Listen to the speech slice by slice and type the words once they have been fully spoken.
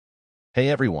Hey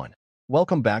everyone,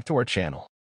 welcome back to our channel.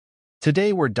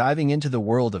 Today we're diving into the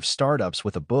world of startups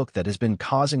with a book that has been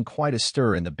causing quite a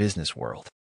stir in the business world.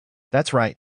 That's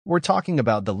right, we're talking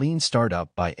about The Lean Startup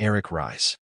by Eric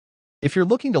Ries. If you're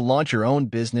looking to launch your own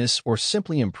business or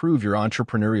simply improve your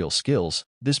entrepreneurial skills,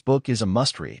 this book is a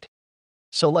must-read.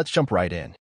 So let's jump right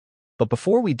in. But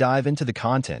before we dive into the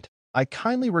content, I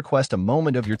kindly request a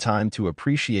moment of your time to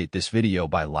appreciate this video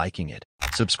by liking it,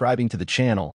 subscribing to the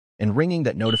channel, and ringing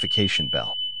that notification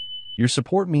bell. Your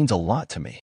support means a lot to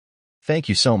me. Thank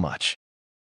you so much.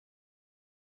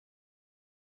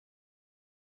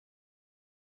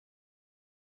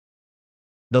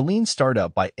 The Lean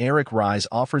Startup by Eric Ries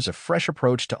offers a fresh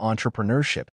approach to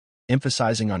entrepreneurship,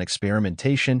 emphasizing on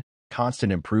experimentation,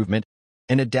 constant improvement,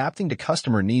 and adapting to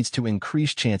customer needs to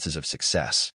increase chances of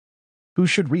success. Who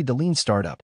should read The Lean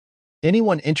Startup?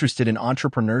 Anyone interested in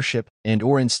entrepreneurship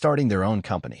and/or in starting their own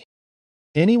company.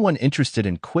 Anyone interested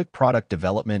in quick product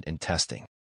development and testing.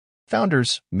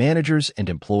 Founders, managers, and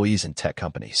employees in tech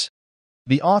companies.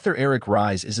 The author Eric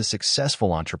Ries is a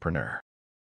successful entrepreneur.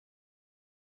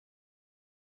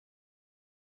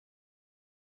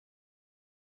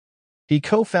 He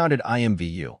co-founded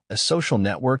IMVU, a social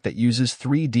network that uses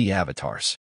 3D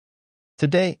avatars.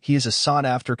 Today, he is a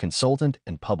sought-after consultant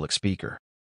and public speaker.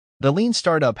 The Lean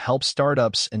Startup helps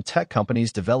startups and tech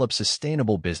companies develop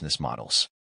sustainable business models.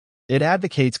 It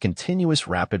advocates continuous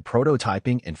rapid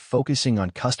prototyping and focusing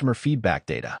on customer feedback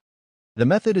data. The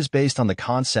method is based on the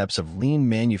concepts of lean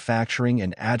manufacturing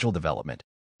and agile development,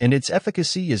 and its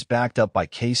efficacy is backed up by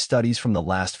case studies from the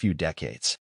last few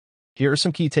decades. Here are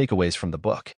some key takeaways from the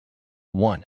book.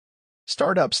 1.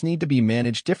 Startups need to be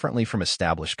managed differently from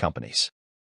established companies.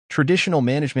 Traditional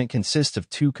management consists of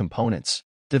two components: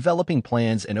 developing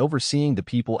plans and overseeing the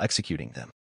people executing them.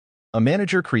 A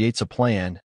manager creates a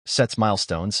plan, sets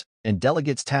milestones, and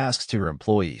delegates tasks to her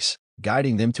employees,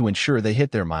 guiding them to ensure they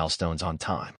hit their milestones on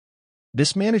time.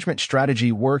 This management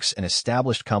strategy works in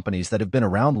established companies that have been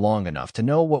around long enough to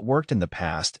know what worked in the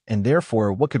past and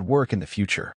therefore what could work in the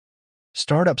future.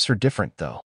 Startups are different,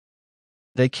 though.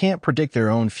 They can't predict their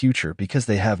own future because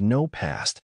they have no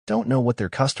past, don't know what their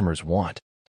customers want,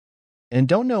 and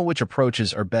don't know which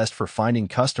approaches are best for finding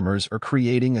customers or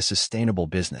creating a sustainable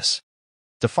business.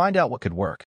 To find out what could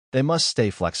work, they must stay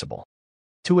flexible.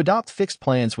 To adopt fixed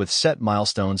plans with set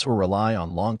milestones or rely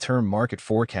on long-term market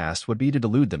forecasts would be to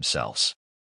delude themselves.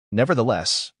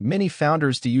 Nevertheless, many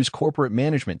founders use corporate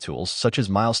management tools such as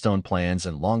milestone plans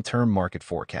and long-term market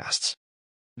forecasts.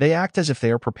 They act as if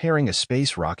they are preparing a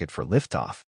space rocket for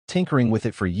liftoff, tinkering with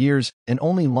it for years and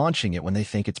only launching it when they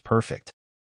think it's perfect.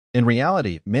 In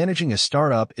reality, managing a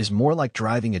startup is more like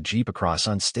driving a Jeep across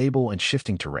unstable and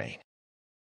shifting terrain,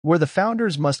 where the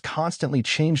founders must constantly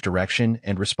change direction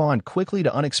and respond quickly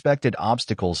to unexpected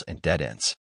obstacles and dead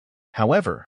ends.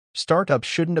 However, startups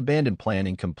shouldn't abandon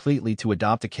planning completely to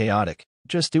adopt a chaotic,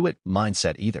 just do it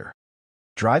mindset either.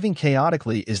 Driving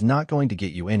chaotically is not going to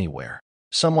get you anywhere.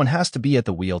 Someone has to be at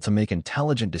the wheel to make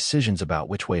intelligent decisions about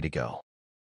which way to go.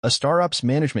 A startup's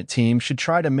management team should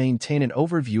try to maintain an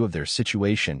overview of their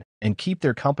situation and keep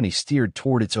their company steered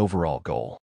toward its overall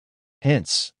goal.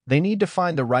 Hence, they need to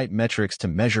find the right metrics to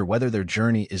measure whether their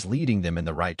journey is leading them in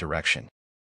the right direction.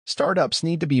 Startups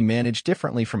need to be managed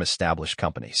differently from established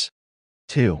companies.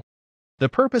 2. The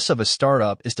purpose of a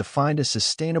startup is to find a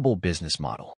sustainable business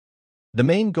model. The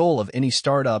main goal of any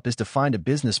startup is to find a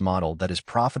business model that is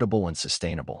profitable and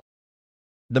sustainable.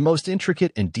 The most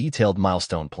intricate and detailed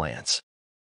milestone plans.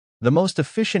 The most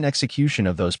efficient execution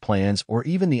of those plans or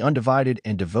even the undivided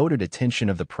and devoted attention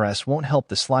of the press won't help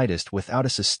the slightest without a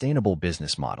sustainable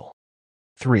business model.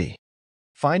 3.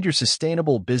 Find your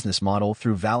sustainable business model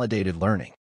through validated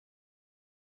learning.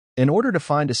 In order to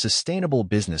find a sustainable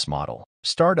business model,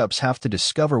 startups have to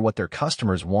discover what their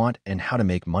customers want and how to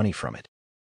make money from it.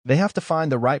 They have to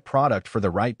find the right product for the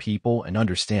right people and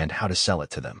understand how to sell it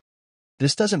to them.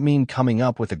 This doesn't mean coming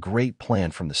up with a great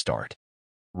plan from the start.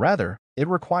 Rather, it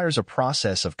requires a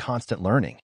process of constant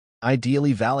learning,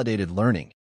 ideally validated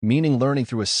learning, meaning learning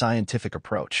through a scientific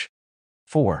approach.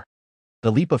 4.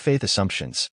 The leap of faith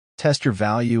assumptions. Test your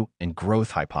value and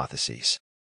growth hypotheses.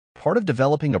 Part of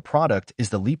developing a product is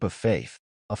the leap of faith.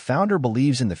 A founder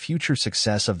believes in the future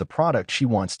success of the product she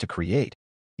wants to create,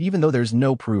 even though there's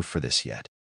no proof for this yet.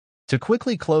 To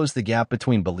quickly close the gap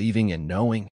between believing and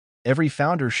knowing, every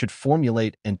founder should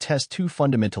formulate and test two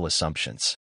fundamental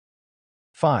assumptions.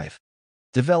 5.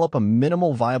 Develop a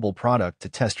minimal viable product to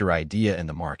test your idea in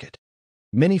the market.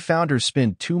 Many founders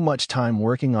spend too much time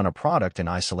working on a product in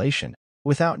isolation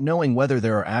without knowing whether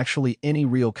there are actually any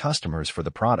real customers for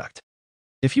the product.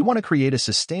 If you want to create a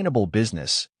sustainable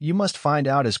business, you must find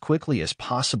out as quickly as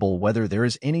possible whether there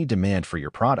is any demand for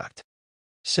your product.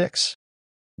 6.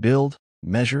 Build,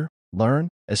 measure, learn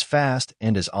as fast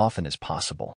and as often as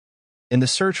possible. In the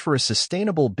search for a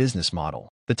sustainable business model,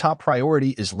 the top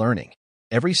priority is learning.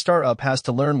 Every startup has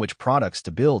to learn which products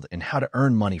to build and how to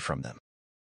earn money from them.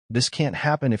 This can't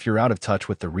happen if you're out of touch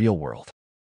with the real world.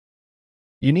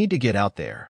 You need to get out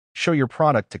there, show your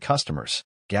product to customers,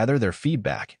 gather their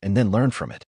feedback, and then learn from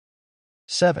it.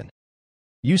 7.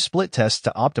 Use split tests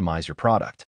to optimize your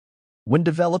product. When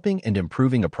developing and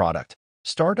improving a product,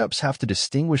 startups have to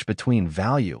distinguish between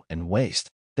value and waste.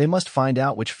 They must find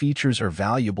out which features are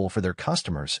valuable for their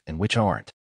customers and which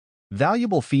aren't.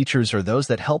 Valuable features are those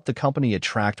that help the company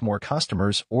attract more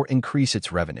customers or increase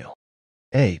its revenue.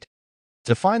 8.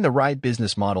 To find the right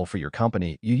business model for your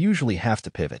company, you usually have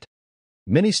to pivot.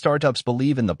 Many startups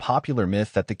believe in the popular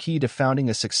myth that the key to founding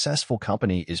a successful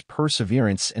company is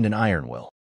perseverance and an iron will.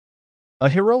 A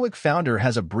heroic founder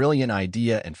has a brilliant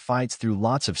idea and fights through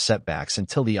lots of setbacks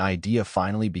until the idea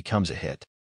finally becomes a hit.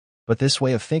 But this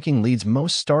way of thinking leads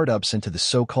most startups into the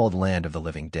so-called land of the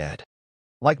living dead.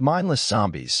 Like mindless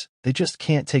zombies, they just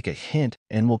can't take a hint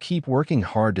and will keep working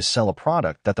hard to sell a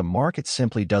product that the market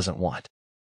simply doesn't want.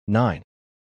 9.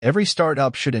 Every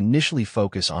startup should initially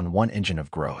focus on one engine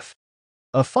of growth.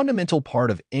 A fundamental part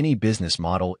of any business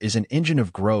model is an engine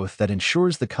of growth that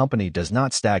ensures the company does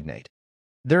not stagnate.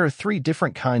 There are 3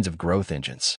 different kinds of growth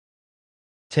engines.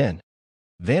 10.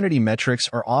 Vanity metrics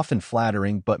are often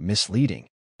flattering but misleading.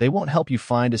 They won't help you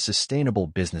find a sustainable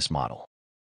business model.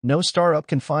 No startup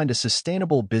can find a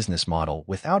sustainable business model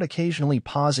without occasionally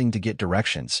pausing to get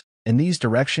directions, and these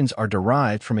directions are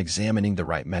derived from examining the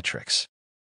right metrics.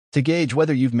 To gauge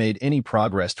whether you've made any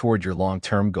progress toward your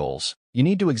long-term goals, you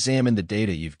need to examine the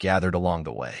data you've gathered along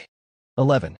the way.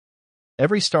 11.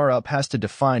 Every startup has to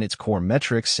define its core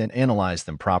metrics and analyze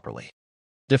them properly.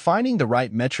 Defining the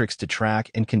right metrics to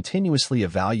track and continuously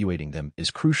evaluating them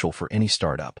is crucial for any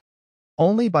startup.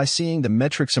 Only by seeing the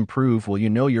metrics improve will you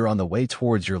know you're on the way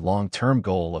towards your long-term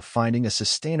goal of finding a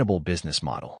sustainable business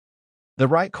model. The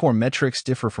right core metrics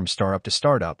differ from startup to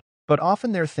startup, but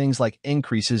often they're things like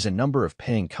increases in number of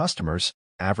paying customers,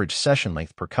 average session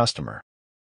length per customer,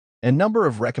 and number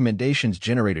of recommendations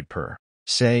generated per,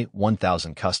 say,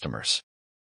 1,000 customers.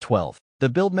 12. The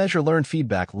Build, Measure, Learn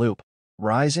feedback loop.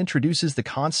 Rise introduces the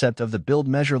concept of the Build,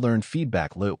 Measure, Learn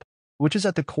feedback loop, which is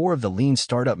at the core of the lean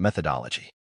startup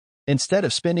methodology. Instead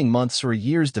of spending months or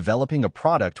years developing a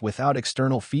product without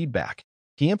external feedback,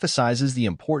 he emphasizes the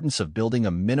importance of building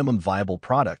a minimum viable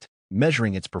product,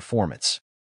 measuring its performance,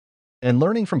 and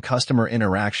learning from customer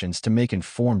interactions to make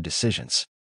informed decisions.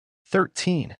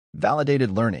 13.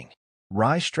 Validated learning.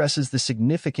 Rise stresses the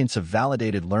significance of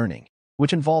validated learning,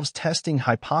 which involves testing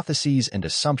hypotheses and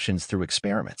assumptions through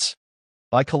experiments.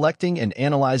 By collecting and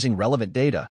analyzing relevant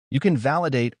data, you can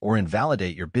validate or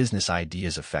invalidate your business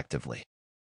ideas effectively.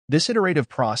 This iterative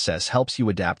process helps you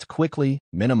adapt quickly,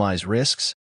 minimize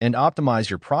risks, and optimize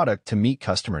your product to meet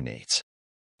customer needs.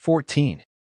 14.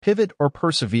 Pivot or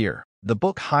persevere. The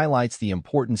book highlights the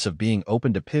importance of being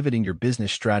open to pivoting your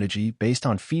business strategy based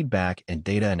on feedback and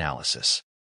data analysis.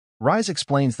 Rise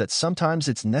explains that sometimes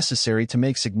it's necessary to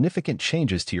make significant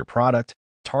changes to your product,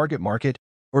 target market,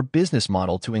 or business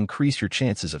model to increase your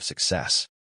chances of success.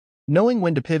 Knowing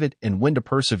when to pivot and when to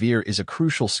persevere is a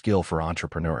crucial skill for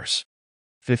entrepreneurs.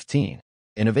 15.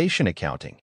 Innovation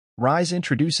accounting. Rise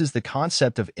introduces the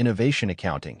concept of innovation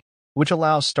accounting, which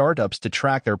allows startups to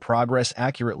track their progress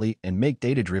accurately and make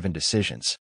data-driven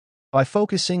decisions. By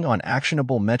focusing on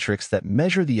actionable metrics that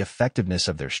measure the effectiveness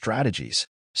of their strategies,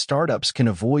 startups can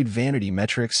avoid vanity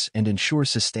metrics and ensure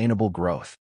sustainable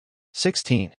growth.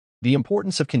 16. The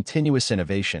importance of continuous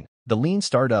innovation. The lean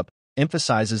startup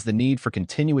emphasizes the need for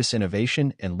continuous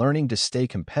innovation and learning to stay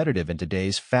competitive in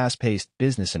today's fast-paced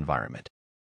business environment.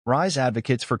 Rise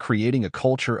advocates for creating a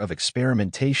culture of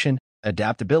experimentation,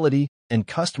 adaptability, and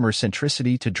customer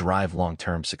centricity to drive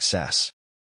long-term success.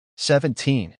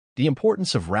 17. The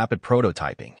importance of rapid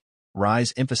prototyping.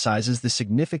 Rise emphasizes the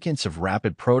significance of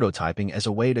rapid prototyping as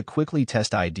a way to quickly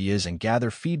test ideas and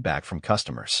gather feedback from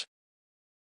customers.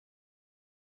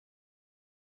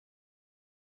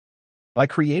 By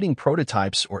creating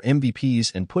prototypes or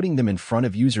MVPs and putting them in front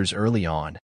of users early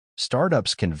on,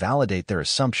 startups can validate their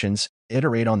assumptions,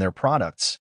 iterate on their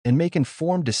products, and make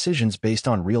informed decisions based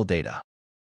on real data.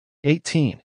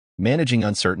 18. Managing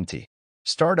uncertainty.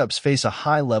 Startups face a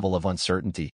high level of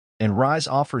uncertainty, and Rise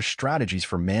offers strategies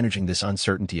for managing this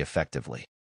uncertainty effectively.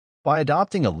 By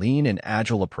adopting a lean and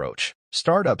agile approach,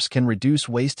 startups can reduce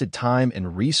wasted time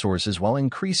and resources while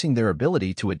increasing their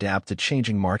ability to adapt to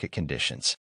changing market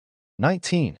conditions.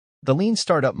 19. The Lean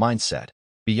Startup Mindset.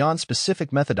 Beyond specific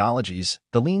methodologies,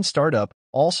 the Lean Startup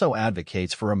also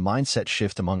advocates for a mindset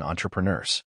shift among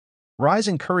entrepreneurs. Rise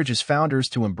encourages founders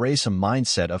to embrace a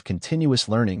mindset of continuous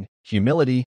learning,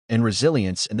 humility, and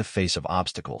resilience in the face of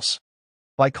obstacles.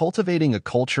 By cultivating a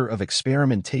culture of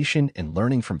experimentation and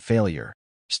learning from failure,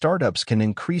 startups can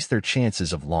increase their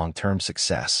chances of long-term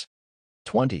success.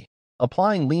 20.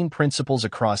 Applying lean principles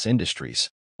across industries.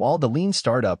 While the lean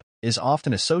startup is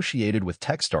often associated with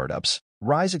tech startups,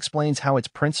 Rise explains how its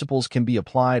principles can be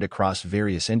applied across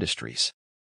various industries.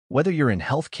 Whether you're in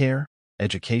healthcare,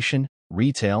 education,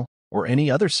 retail, or any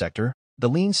other sector, the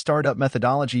lean startup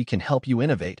methodology can help you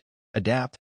innovate,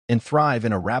 adapt, and thrive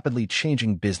in a rapidly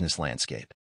changing business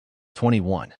landscape.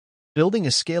 21. Building a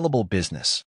scalable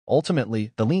business.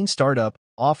 Ultimately, the lean startup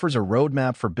offers a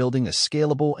roadmap for building a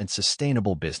scalable and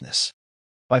sustainable business.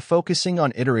 By focusing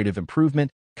on iterative improvement,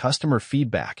 customer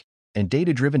feedback, and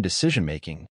data-driven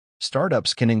decision-making,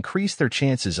 startups can increase their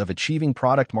chances of achieving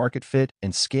product-market fit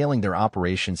and scaling their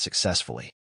operations successfully.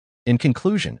 In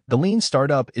conclusion, the Lean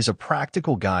Startup is a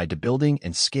practical guide to building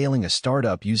and scaling a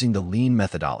startup using the Lean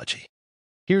methodology.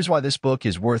 Here's why this book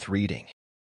is worth reading.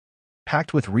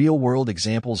 Packed with real-world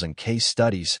examples and case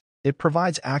studies, it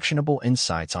provides actionable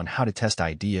insights on how to test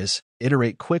ideas,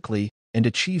 iterate quickly, and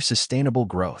achieve sustainable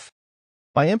growth.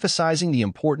 By emphasizing the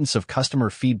importance of customer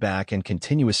feedback and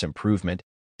continuous improvement,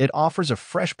 it offers a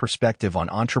fresh perspective on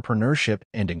entrepreneurship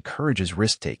and encourages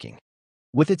risk-taking.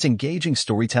 With its engaging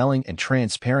storytelling and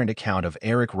transparent account of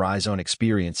Eric Ries' own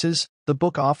experiences, the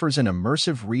book offers an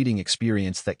immersive reading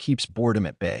experience that keeps boredom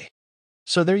at bay.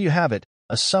 So there you have it,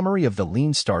 a summary of The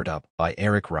Lean Startup by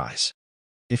Eric Ries.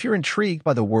 If you're intrigued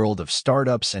by the world of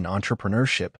startups and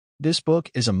entrepreneurship, this book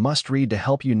is a must-read to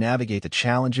help you navigate the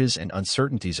challenges and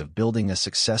uncertainties of building a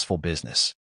successful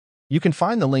business. You can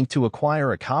find the link to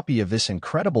acquire a copy of this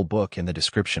incredible book in the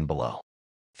description below.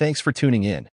 Thanks for tuning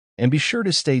in, and be sure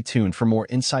to stay tuned for more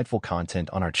insightful content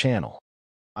on our channel.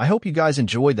 I hope you guys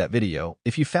enjoyed that video.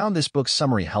 If you found this book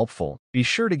summary helpful, be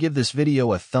sure to give this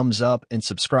video a thumbs up and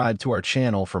subscribe to our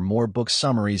channel for more book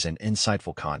summaries and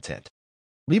insightful content.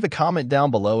 Leave a comment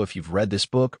down below if you've read this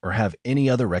book or have any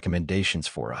other recommendations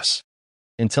for us.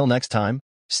 Until next time,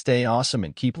 stay awesome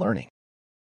and keep learning.